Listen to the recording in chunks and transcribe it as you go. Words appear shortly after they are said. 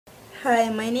Hi,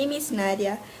 my name is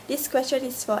Nadia. This question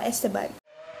is for Esteban.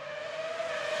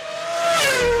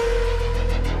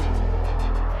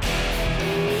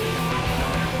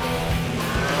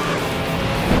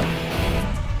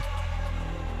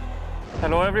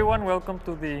 Hello everyone, welcome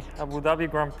to the Abu Dhabi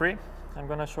Grand Prix. I'm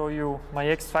going to show you my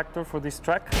X factor for this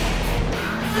track.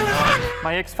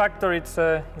 My X factor is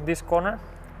in this corner,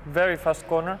 very fast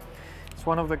corner. It's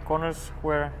one of the corners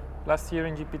where last year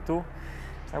in GP2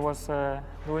 I was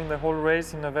doing the whole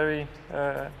race in a very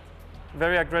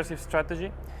aggressive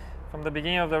strategy. From the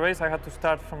beginning of the race I had to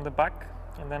start from the back,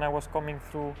 and then I was coming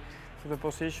through the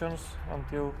positions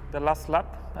until the last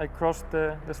lap. I crossed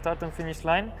the start and finish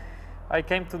line. I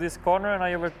came to this corner and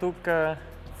I overtook 3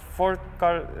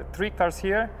 cars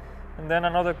here and then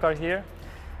another car here,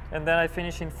 and then I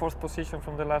finished in 4th position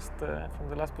from the last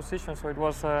position. So it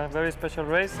was a very special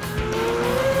race.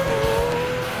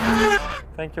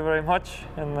 Thank you very much,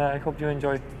 and I hope you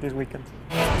enjoy this weekend.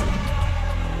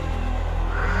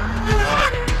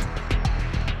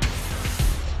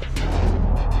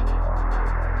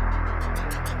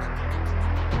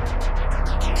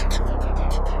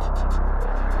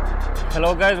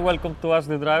 Hello guys, welcome to Ask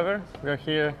the Driver. We are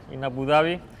here in Abu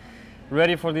Dhabi,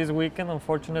 ready for this weekend.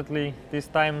 Unfortunately, this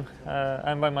time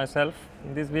I'm by myself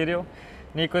in this video.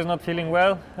 Nico is not feeling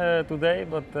well today,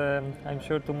 but I'm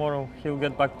sure tomorrow he'll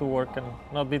get back to work and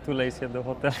not be too lazy at the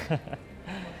hotel.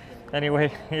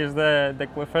 Anyway, here's the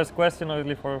first question,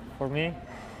 obviously for me,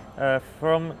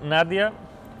 from Nadia,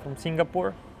 from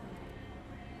Singapore.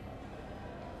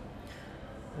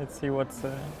 Let's see what's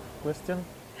the question.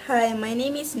 Hi, my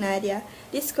name is Nadia.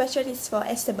 This question is for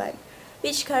Esteban.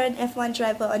 Which current F1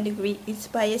 driver on the grid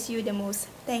inspires you the most?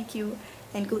 Thank you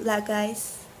and good luck,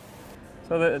 guys.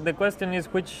 So the question is,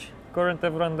 which current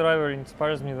F1 driver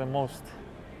inspires me the most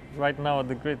right now at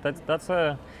the grid? That's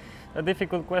a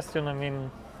difficult question. I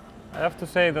mean, I have to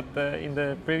say that in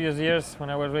the previous years when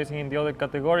I was racing in the other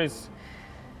categories,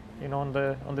 you know,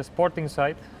 on the sporting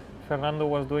side, Fernando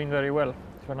was doing very well.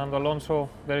 Fernando Alonso,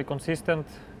 very consistent,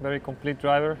 very complete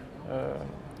driver,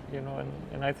 you know,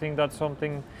 and I think that's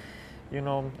something, you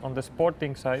know, on the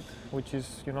sporting side, which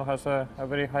is, you know, has a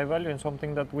very high value and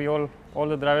something that we all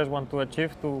the drivers want to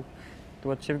achieve, to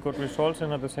achieve good results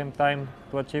and at the same time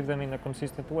to achieve them in a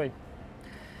consistent way.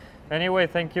 Anyway,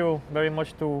 thank you very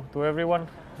much to everyone.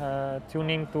 Tune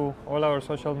in to all our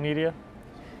social media,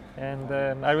 and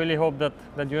I really hope that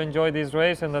you enjoy this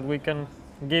race and that we can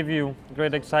give you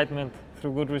great excitement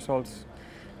through good results.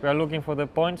 We are looking for the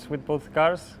points with both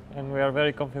cars, and we are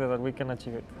very confident that we can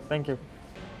achieve it. Thank you.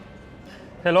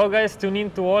 Hello guys, tune in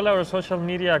to all our social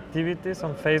media activities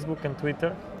on Facebook and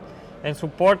Twitter, and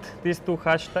support these 2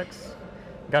 hashtags,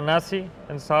 Ganassi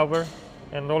and Sauber,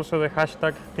 and also the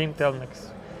hashtag Team Telmex.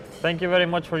 Thank you very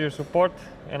much for your support,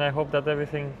 and I hope that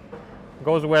everything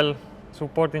goes well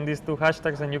supporting these 2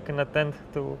 hashtags and you can attend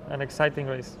to an exciting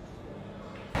race.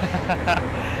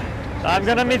 I'm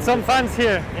gonna meet some fans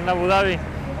here in Abu Dhabi.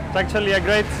 It's actually a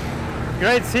great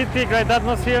city, great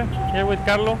atmosphere here with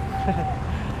Carlo.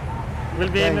 Will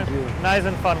be nice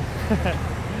and fun.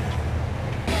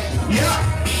 Yeah.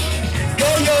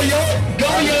 Go yo-yo,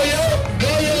 go yo-yo,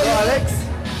 go yo-yo. Alex?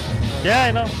 Yeah,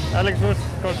 I know. Alex Bruce,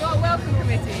 of course. Your welcome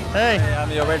committee. Hey. I'm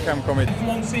your welcome committee. Come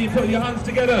on, see, put your hands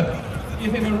together.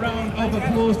 Give him a round of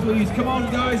applause, please. Come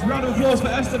on, guys, round of applause for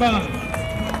Esteban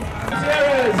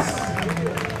Gutiérrez.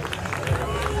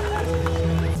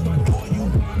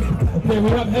 Okay, we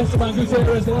have Esteban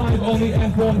Gutiérrez live on the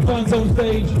F1 fan zone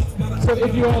stage. So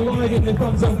if you are live in the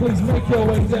fan zone, please make your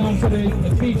way down to the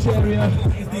beach area.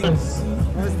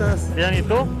 ¿Cómo estás? Bien, ¿y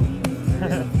tú?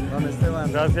 Hola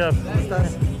Esteban. Gracias. ¿Cómo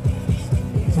estás?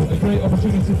 So a great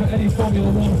opportunity for any Formula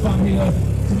 1 fan here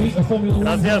to meet a Formula 1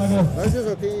 Gracias. driver. Gracias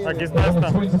a ti. Aquí está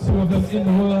esta. 22 of them in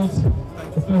the world.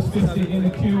 The first 50 in the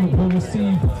queue will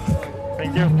receive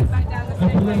Thank you. a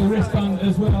little wristband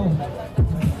as well.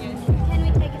 Can we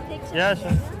take a picture? Yeah,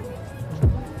 sure.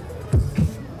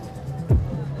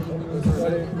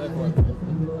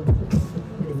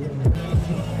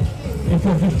 If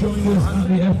you've just joined us at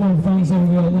the F1 fan zone,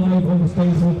 we are live on the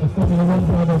stage with the Formula 1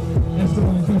 driver,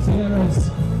 Esteban Gutiérrez.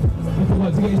 If you'd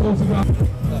like to get his autograph,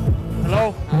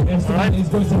 Hello. Esteban is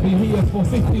going to be here for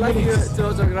 50 minutes. 10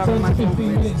 to 15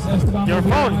 minutes, Esteban Your will be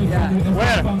phone? live on the F1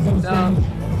 Where? fan zone stage.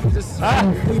 So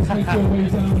please make your way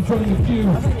down, join the queue,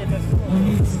 and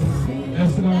meet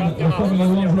Esteban, the Formula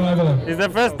 1 driver. It's the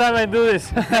first time I do this.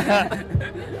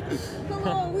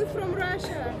 Hello, we're from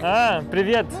Russia.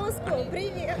 Привет. Moscow,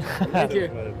 привет. Thank you.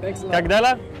 Thanks a lot. Как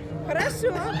дела? Хорошо.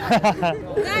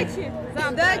 Удачи.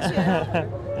 Удачи.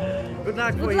 Good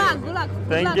luck for Good you. luck, good luck. Good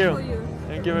Thank luck you. for you.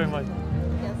 Thank you very much.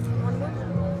 Yes. One more.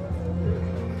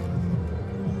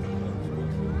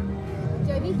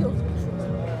 видео.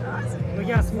 Ну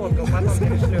я сфоткал, потом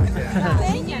перешлю тебе.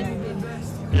 Меня теперь.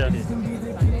 Yeah.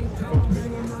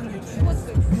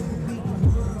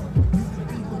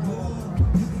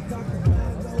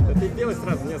 Да ты делай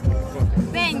сразу несколько фоток.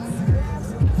 Thanks.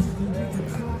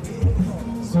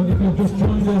 So if you've just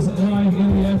joined us live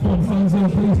in the F1 fan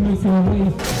zone, please make your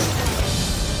way